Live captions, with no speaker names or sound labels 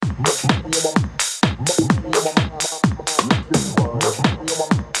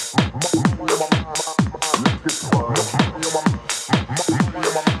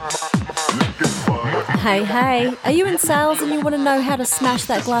Hey, are you in sales and you want to know how to smash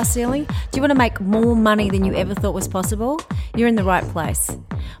that glass ceiling? Do you want to make more money than you ever thought was possible? You're in the right place.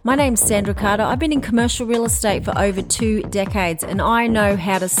 My name's Sandra Carter. I've been in commercial real estate for over 2 decades and I know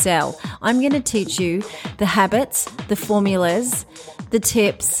how to sell. I'm going to teach you the habits, the formulas, the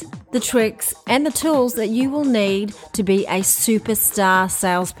tips, the tricks, and the tools that you will need to be a superstar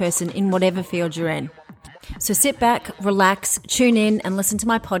salesperson in whatever field you're in. So sit back, relax, tune in and listen to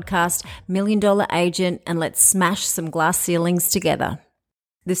my podcast, Million Dollar Agent, and let's smash some glass ceilings together.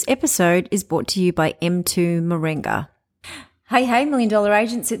 This episode is brought to you by M2 Moringa. Hey, Million Dollar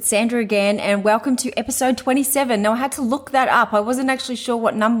Agents, it's Sandra again, and welcome to episode 27. Now, I had to look that up. I wasn't actually sure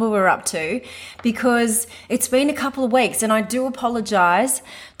what number we're up to because it's been a couple of weeks, and I do apologize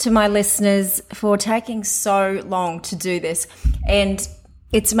to my listeners for taking so long to do this. And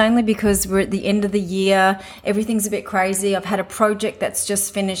it's mainly because we're at the end of the year. Everything's a bit crazy. I've had a project that's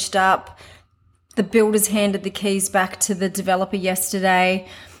just finished up. The builders handed the keys back to the developer yesterday.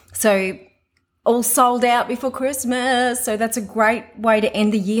 So all sold out before Christmas. So that's a great way to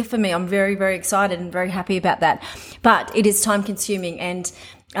end the year for me. I'm very, very excited and very happy about that. But it is time consuming and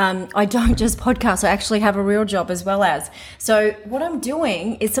I don't just podcast. I actually have a real job as well as. So what I'm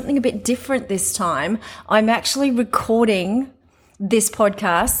doing is something a bit different this time. I'm actually recording this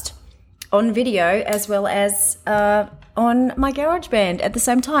podcast on video as well as on my GarageBand at the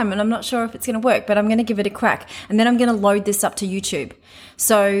same time. And I'm not sure if it's going to work, but I'm going to give it a crack. And then I'm going to load this up to YouTube.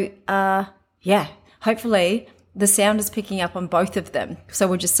 So, hopefully the sound is picking up on both of them. So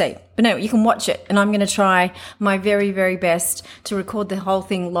we'll just see. But no, you can watch it. And I'm going to try my very, very best to record the whole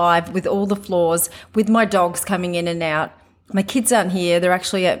thing live with all the flaws, with my dogs coming in and out. My kids aren't here. They're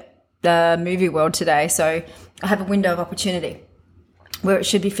actually at the movie world today. So I have a window of opportunity where it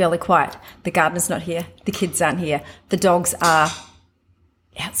should be fairly quiet. The gardener's not here. The kids aren't here. The dogs are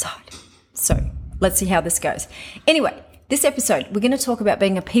outside. So let's see how this goes. Anyway, this episode, we're going to talk about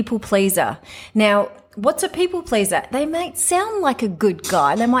being a people pleaser. Now, what's a people pleaser? They might sound like a good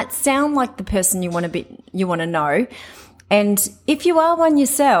guy. They might sound like the person you want to know. And if you are one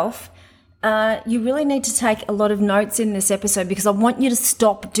yourself, you really need to take a lot of notes in this episode because I want you to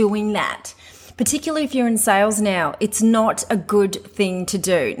stop doing that. Particularly if you're in sales now, it's not a good thing to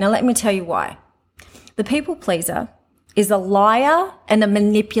do. Now, let me tell you why. The people pleaser is a liar and a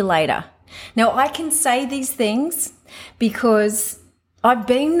manipulator. Now, I can say these things because I've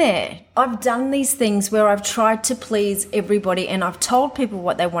been there. I've done these things where I've tried to please everybody and I've told people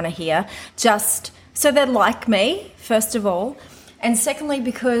what they want to hear just so they're like me, first of all. And secondly,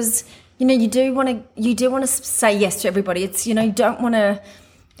 because, you do want to say yes to everybody. It's, you don't want to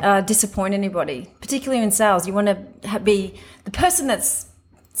disappoint anybody, particularly in sales. You want to be the person that's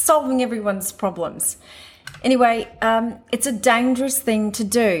solving everyone's problems. Anyway, it's a dangerous thing to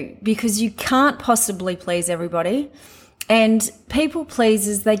do because you can't possibly please everybody. And people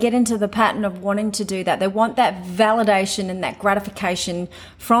pleasers, they get into the pattern of wanting to do that. They want that validation and that gratification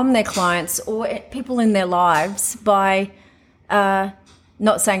from their clients or people in their lives by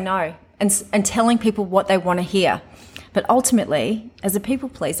not saying no and telling people what they want to hear. But ultimately, as a people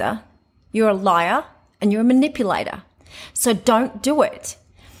pleaser, you're a liar and you're a manipulator. So don't do it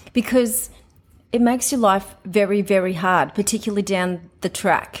because it makes your life very, very hard, particularly down the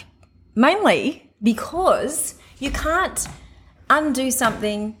track. Mainly because you can't undo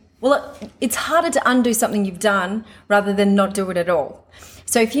something. Well, it's harder to undo something you've done rather than not do it at all.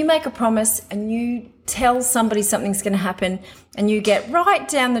 So if you make a promise and you tell somebody something's going to happen and you get right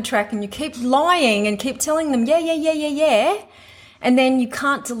down the track and you keep lying and keep telling them, yeah, and then you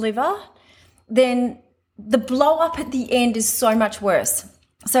can't deliver, then the blow up at the end is so much worse.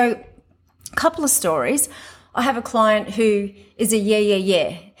 So a couple of stories. I have a client who is a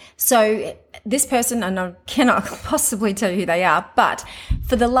yeah. So this person, and I cannot possibly tell you who they are, but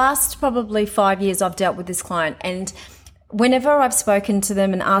for the last probably 5 years, I've dealt with this client. And whenever I've spoken to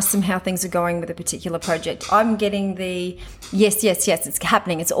them and asked them how things are going with a particular project, I'm getting the yes, it's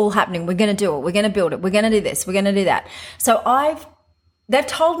happening. It's all happening. We're going to do it. We're going to build it. We're going to do this. We're going to do that. So they've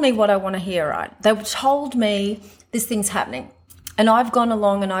told me what I want to hear, right? They've told me this thing's happening. And I've gone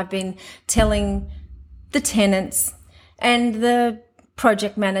along and I've been telling the tenants and the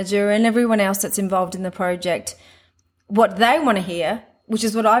project manager and everyone else that's involved in the project what they want to hear, which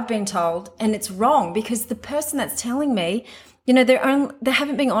is what I've been told, and it's wrong because the person that's telling me, they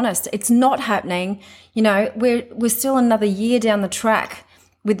haven't been honest. It's not happening. We're still another year down the track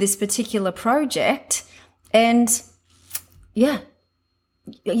with this particular project, and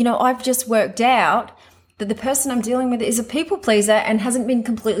I've just worked out that the person I'm dealing with is a people pleaser and hasn't been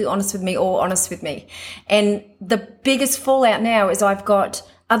completely honest with me or honest with me. And the biggest fallout now is I've got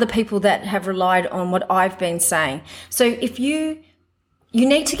other people that have relied on what I've been saying. So if you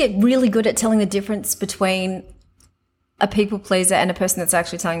need to get really good at telling the difference between a people pleaser and a person that's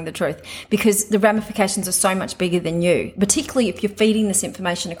actually telling the truth, because the ramifications are so much bigger than you, particularly if you're feeding this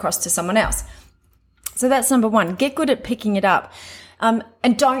information across to someone else. So that's number one. Get good at picking it up. And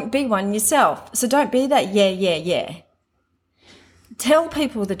don't be one yourself. So don't be that yeah. Tell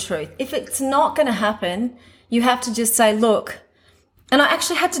people the truth. If it's not going to happen, you have to just say, look, and I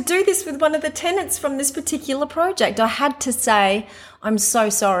actually had to do this with one of the tenants from this particular project. I had to say, I'm so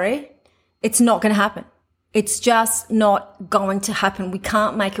sorry. It's not going to happen. It's just not going to happen. We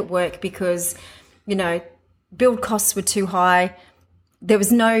can't make it work because, build costs were too high.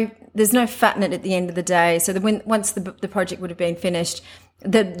 There's no fat in it at the end of the day. So once the project would have been finished,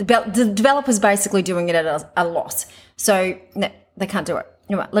 the developer's basically doing it at a loss. So no, they can't do it.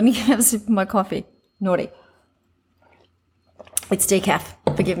 Let me have a sip of my coffee. Naughty. It's decaf.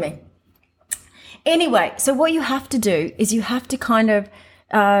 Forgive me. Anyway, so what you have to do is you have to kind of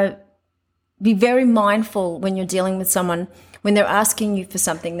be very mindful when you're dealing with someone, when they're asking you for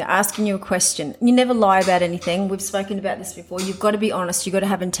something, they're asking you a question. You never lie about anything. We've spoken about this before. You've got to be honest. You've got to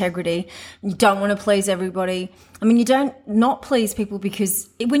have integrity. You don't want to please everybody. I mean, you don't not please people, because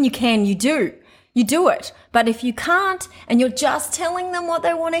when you can, you do. You do it. But if you can't and you're just telling them what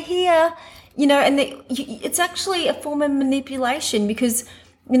they want to hear, it's actually a form of manipulation, because,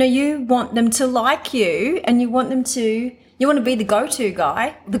 you want them to like you and you want to be the go-to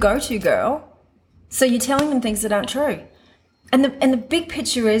guy, the go-to girl. So you're telling them things that aren't true. And the big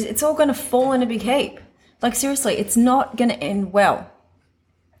picture is it's all going to fall in a big heap. Like, seriously, it's not going to end well.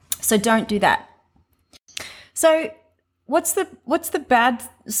 So don't do that. So what's the bad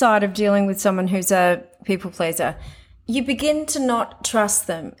side of dealing with someone who's a people pleaser? You begin to not trust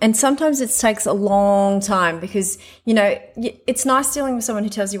them. And sometimes it takes a long time, because, it's nice dealing with someone who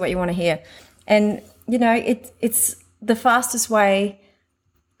tells you what you want to hear. And, it's the fastest way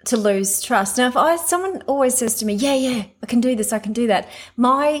to lose trust. Now, if someone always says to me, yeah, I can do this, I can do that,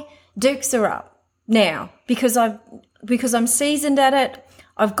 my dukes are up now, because I'm seasoned at it.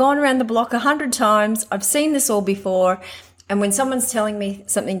 I've gone around the block 100 times. I've seen this all before. And when someone's telling me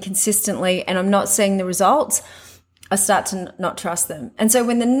something consistently and I'm not seeing the results, I start to not trust them. And so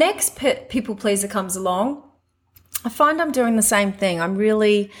when the next people pleaser comes along, I find I'm doing the same thing. I'm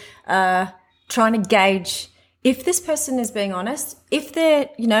really trying to gauge if this person is being honest, if they're,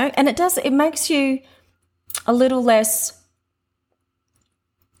 and it makes you a little less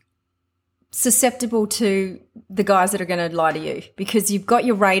susceptible to the guys that are going to lie to you, because you've got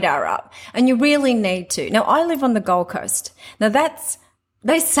your radar up, and you really need to. Now, I live on the Gold Coast. Now,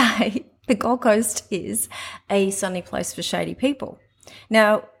 they say the Gold Coast is a sunny place for shady people.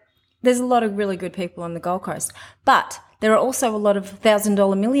 Now, there's a lot of really good people on the Gold Coast, but there are also a lot of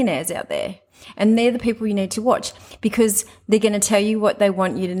 $1,000 millionaires out there. And they're the people you need to watch, because they're going to tell you what they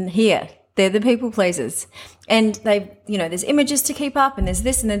want you to hear. They're the people pleasers. And there's images to keep up, and there's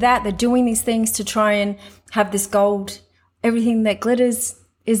this and that. They're doing these things to try and have this gold. Everything that glitters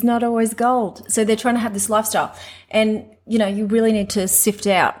is not always gold. So they're trying to have this lifestyle. And, you really need to sift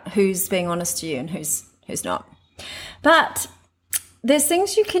out who's being honest to you and who's not. But there's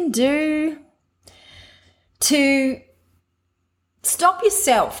things you can do to stop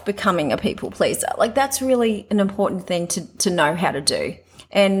yourself becoming a people pleaser. Like, that's really an important thing to know how to do.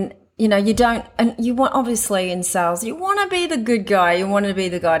 And, you don't, and you want, obviously in sales, you want to be the good guy. You want to be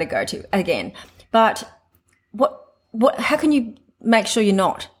the guy to go to again. But how can you make sure you're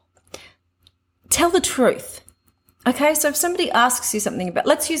not? Tell the truth. Okay. So if somebody asks you something about,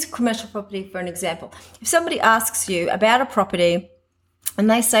 let's use commercial property for an example. If somebody asks you about a property, and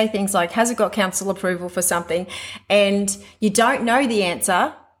they say things like, has it got council approval for something? And you don't know the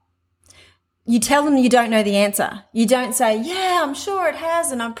answer. You tell them you don't know the answer. You don't say, yeah, I'm sure it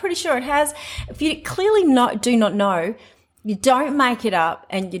has, and I'm pretty sure it has. If you clearly do not know, you don't make it up,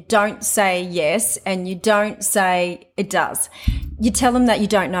 and you don't say yes, and you don't say it does. You tell them that you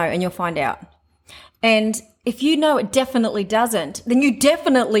don't know, and you'll find out. And if you know it definitely doesn't, then you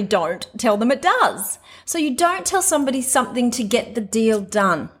definitely don't tell them it does. So you don't tell somebody something to get the deal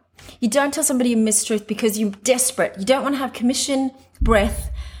done. You don't tell somebody a mistruth because you're desperate. You don't want to have commission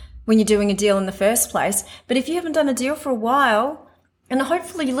breath when you're doing a deal in the first place. But if you haven't done a deal for a while, and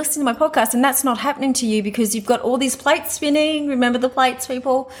hopefully you listen to my podcast and that's not happening to you because you've got all these plates spinning, remember the plates,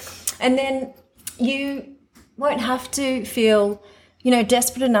 people, and then you won't have to feel,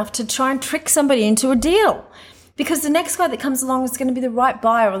 desperate enough to try and trick somebody into a deal. Because the next guy that comes along is going to be the right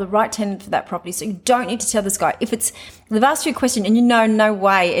buyer or the right tenant for that property. So you don't need to tell this guy. If they've asked you a question and no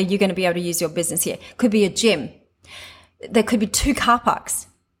way are you going to be able to use your business here. Could be a gym. There could be 2 car parks.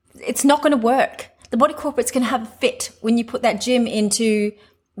 it's not going to work. The body corporate's going to have a fit when you put that gym into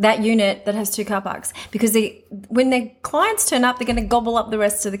that unit that has 2 car parks, because when their clients turn up, they're going to gobble up the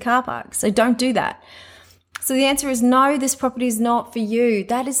rest of the car parks. So don't do that. So the answer is no, this property is not for you.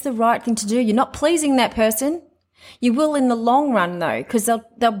 That is the right thing to do. You're not pleasing that person. You will in the long run though, because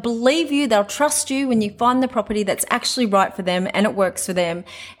they'll believe you, they'll trust you when you find the property that's actually right for them and it works for them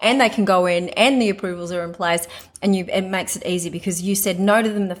and they can go in and the approvals are in place, and it makes it easy because you said no to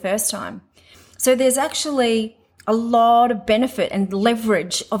them the first time. So there's actually a lot of benefit and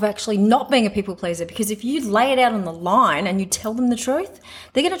leverage of actually not being a people pleaser, because if you lay it out on the line and you tell them the truth,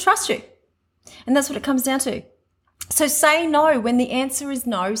 they're going to trust you. And that's what it comes down to. So say no. When the answer is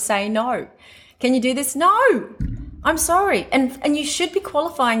no, say no. Can you do this? No. I'm sorry. And you should be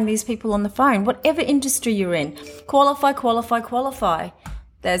qualifying these people on the phone, whatever industry you're in. Qualify, qualify, qualify.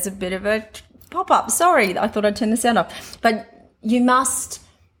 There's a bit of a pop-up. Sorry, I thought I'd turn the sound off. But you must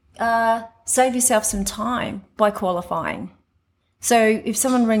save yourself some time by qualifying. So if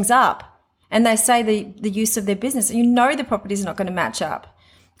someone rings up and they say the use of their business, you know the property's not going to match up,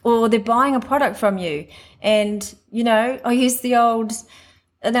 or they're buying a product from you. And, I use the old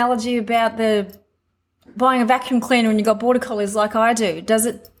analogy about buying a vacuum cleaner and you've got border collies like I do. Does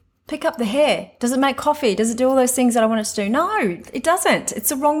it pick up the hair? Does it make coffee? Does it do all those things that I want it to do? No, it doesn't. It's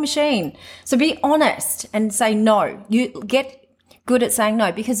the wrong machine. So be honest and say no. You get good at saying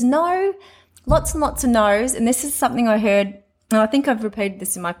no, because no, lots and lots of no's. And this is something I heard, and I think I've repeated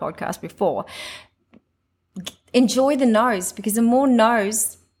this in my podcast before. Enjoy the no's, because the more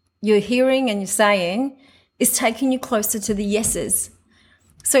no's you're hearing and you're saying is taking you closer to the yeses.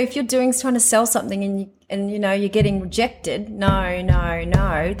 So if you're trying to sell something and you're getting rejected, no,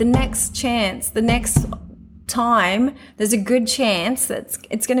 the next time, there's a good chance that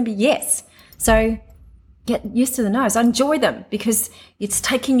it's going to be yes. So get used to the no's. Enjoy them, because it's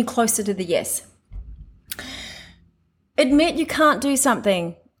taking you closer to the yes. Admit you can't do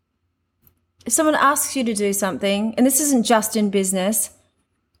something. If someone asks you to do something, and this isn't just in business,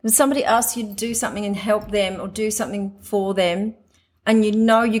 when somebody asks you to do something and help them or do something for them, and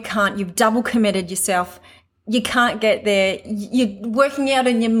you can't, you've double committed yourself, you can't get there, you're working out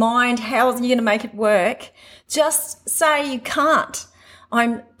in your mind how are you going to make it work, just say you can't.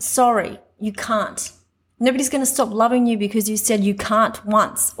 I'm sorry, you can't. Nobody's going to stop loving you because you said you can't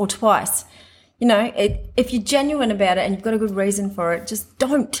once or twice. If you're genuine about it and you've got a good reason for it, just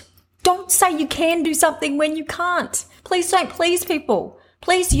don't say you can do something when you can't. Please don't please people.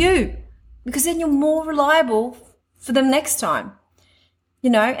 Please you, because then you're more reliable for them next time.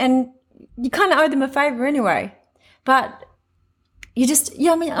 And you kind of owe them a favor anyway. But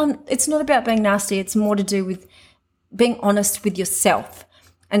it's not about being nasty. It's more to do with being honest with yourself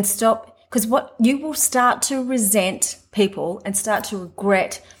and stop, because what you will start to resent people and start to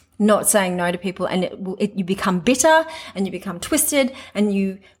regret not saying no to people, and you become bitter and you become twisted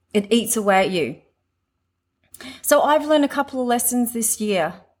and it eats away at you. So I've learned a couple of lessons this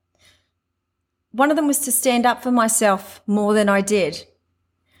year. One of them was to stand up for myself more than I did.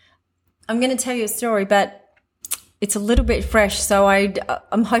 I'm going to tell you a story, but it's a little bit fresh, so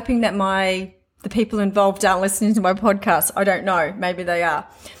I'm hoping that the people involved aren't listening to my podcast. I don't know. Maybe they are.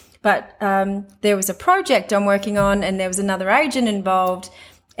 But there was a project I'm working on, and there was another agent involved.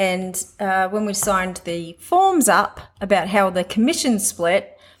 And when we signed the forms up about how the commission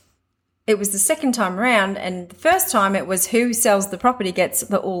split, it was the second time around, and the first time it was who sells the property gets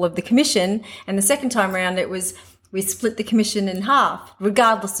all of the commission, and the second time around it was we split the commission in half,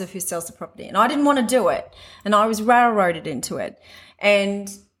 regardless of who sells the property. And I didn't want to do it, and I was railroaded into it. And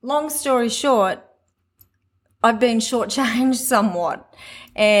long story short, I've been shortchanged somewhat,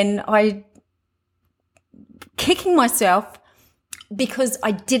 and I kicking myself because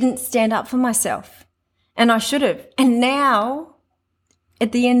I didn't stand up for myself, and I should have. And now,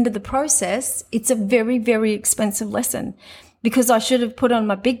 at the end of the process, it's a very, very expensive lesson, because I should have put on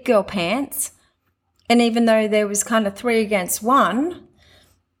my big girl pants. And even though there was kind of 3 against 1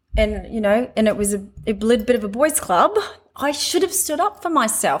 and it was a bit of a boys' club, I should have stood up for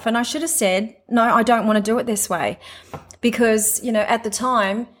myself, and I should have said, no, I don't want to do it this way. Because, at the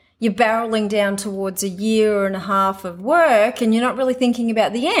time, you're barreling down towards a year and a half of work, and you're not really thinking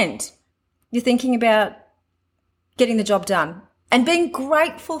about the end. You're thinking about getting the job done and being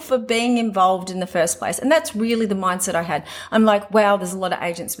grateful for being involved in the first place. And that's really the mindset I had. I'm like, wow, there's a lot of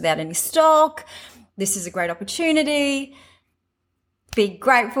agents without any stock. This is a great opportunity. Be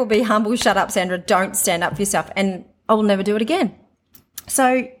grateful, be humble, shut up, Sandra. Don't stand up for yourself. And I will never do it again.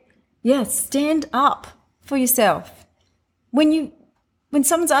 So, stand up for yourself. When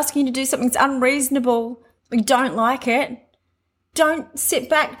someone's asking you to do something that's unreasonable, or you don't like it, Don't sit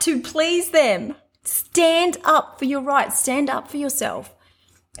back to please them. Stand up for your rights. Stand up for yourself.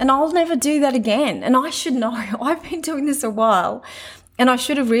 And I'll never do that again. And I should know. I've been doing this a while, and I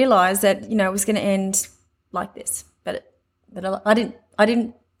should have realized that, you know, it was going to end like this. But I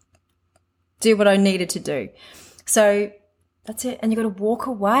didn't do what I needed to do. So that's it. And you got to walk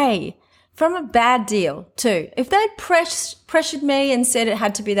away from a bad deal too. If they'd pressured me and said it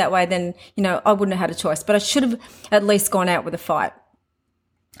had to be that way, then, you know, I wouldn't have had a choice. But I should have at least gone out with a fight.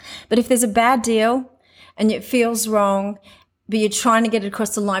 But if there's a bad deal and it feels wrong, but you're trying to get it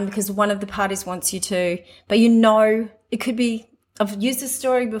across the line because one of the parties wants you to, but you know, it could be, I've used this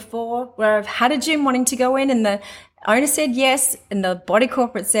story before where I've had a gym wanting to go in and the owner said yes and the body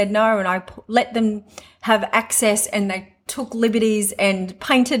corporate said no, and I let them have access and they took liberties and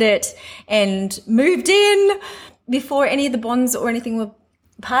painted it and moved in before any of the bonds or anything were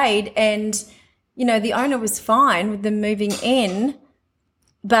paid. And, you know, the owner was fine with them moving in,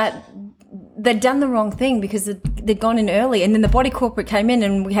 but they'd done the wrong thing because they'd gone in early, and then the body corporate came in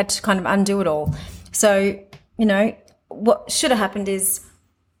and we had to kind of undo it all. So, you know, what should have happened is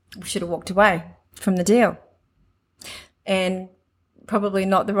we should have walked away from the deal. And probably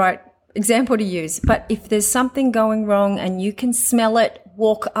not the right example to use. But if there's something going wrong and you can smell it,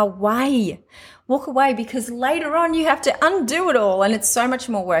 walk away. Walk away, because later on you have to undo it all, and it's so much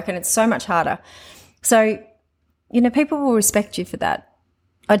more work and it's so much harder. So, you know, people will respect you for that.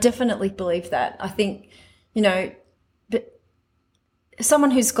 I definitely believe that. I think, you know, but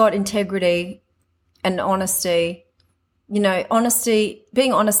someone who's got integrity and honesty, you know,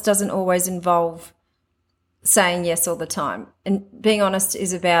 being honest doesn't always involve saying yes all the time. And being honest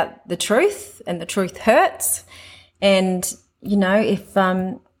is about the truth, and the truth hurts. And, you know,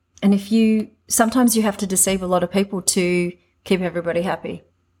 sometimes you have to deceive a lot of people to keep everybody happy.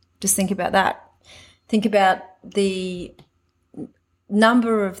 Just think about that. Think about the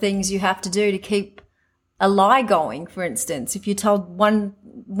number of things you have to do to keep a lie going. For instance, if you told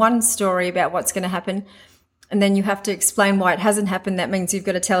one story about what's going to happen and then you have to explain why it hasn't happened, that means you've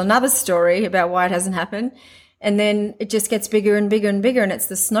got to tell another story about why it hasn't happened. And then it just gets bigger and bigger and bigger, and it's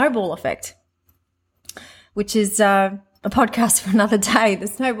the snowball effect, which is a podcast for another day, the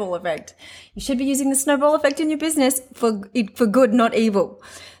snowball effect. You should be using the snowball effect in your business for good, not evil.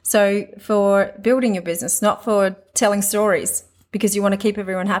 So for building your business, not for telling stories because you want to keep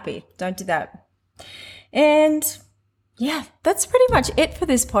everyone happy. Don't do that. And yeah, that's pretty much it for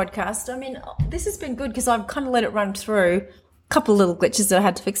this podcast. I mean, this has been good because I've kind of let it run through. A couple of little glitches that I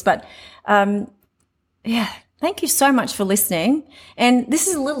had to fix, but yeah, thank you so much for listening. And this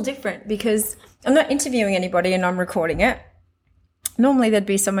is a little different because I'm not interviewing anybody and I'm recording it. Normally there'd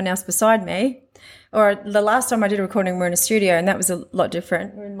be someone else beside me, or the last time I did a recording, we're in a studio, and that was a lot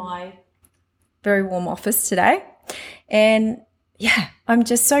different. We're in my very warm office today. And yeah, I'm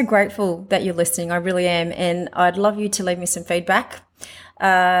just so grateful that you're listening. I really am. And I'd love you to leave me some feedback.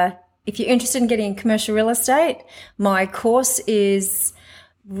 If you're interested in getting commercial real estate, my course is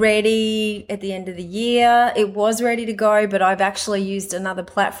ready at the end of the year. It was ready to go, but I've actually used another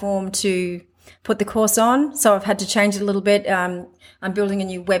platform to put the course on. So I've had to change it a little bit. I'm building a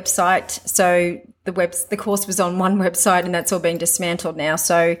new website. So the course was on one website and that's all being dismantled now.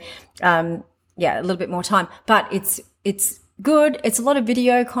 So, yeah, a little bit more time, but it's good. It's a lot of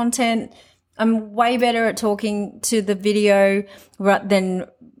video content. I'm way better at talking to the video than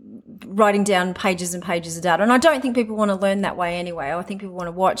writing down pages and pages of data. And I don't think people want to learn that way anyway. I think people want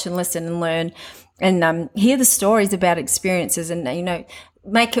to watch and listen and learn and hear the stories about experiences and, you know,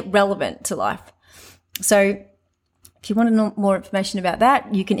 make it relevant to life. So if you want to know more information about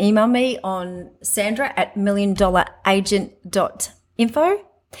that, you can email me on sandra@milliondollaragent.info.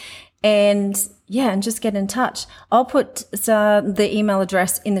 And yeah, and just get in touch. I'll put the email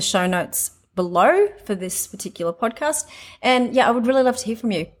address in the show notes below for this particular podcast. And yeah, I would really love to hear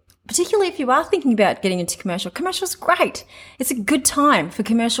from you, particularly if you are thinking about getting into commercial. Commercial's great. It's a good time for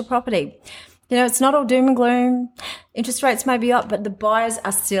commercial property. You know, it's not all doom and gloom. Interest rates may be up, but the buyers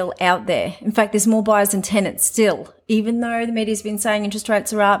are still out there. In fact, there's more buyers than tenants still, even though the media's been saying interest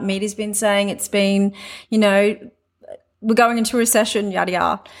rates are up. Media's been saying it's been, you know, we're going into a recession, yada,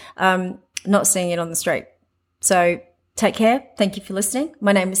 yada. Not seeing it on the street. So take care. Thank you for listening.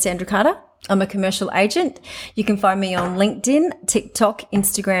 My name is Sandra Carter. I'm a commercial agent. You can find me on LinkedIn, TikTok,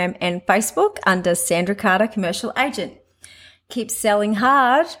 Instagram, and Facebook under Sandra Carter Commercial Agent. Keep selling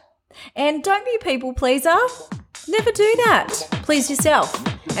hard and don't be a people pleaser. Never do that. Please yourself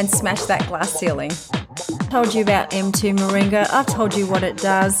and smash that glass ceiling. told you about M2 Moringa. I've told you what it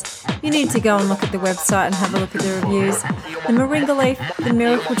does. You need to go and look at the website and have a look at the reviews. The Moringa leaf, the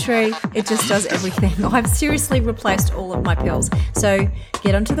miracle tree, it just does everything. I've seriously replaced all of my pills. So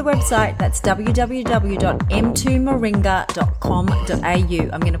get onto the website. That's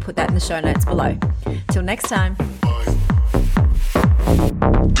www.m2moringa.com.au. I'm going to put that in the show notes below. Till next time.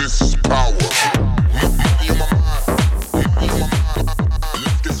 This is power.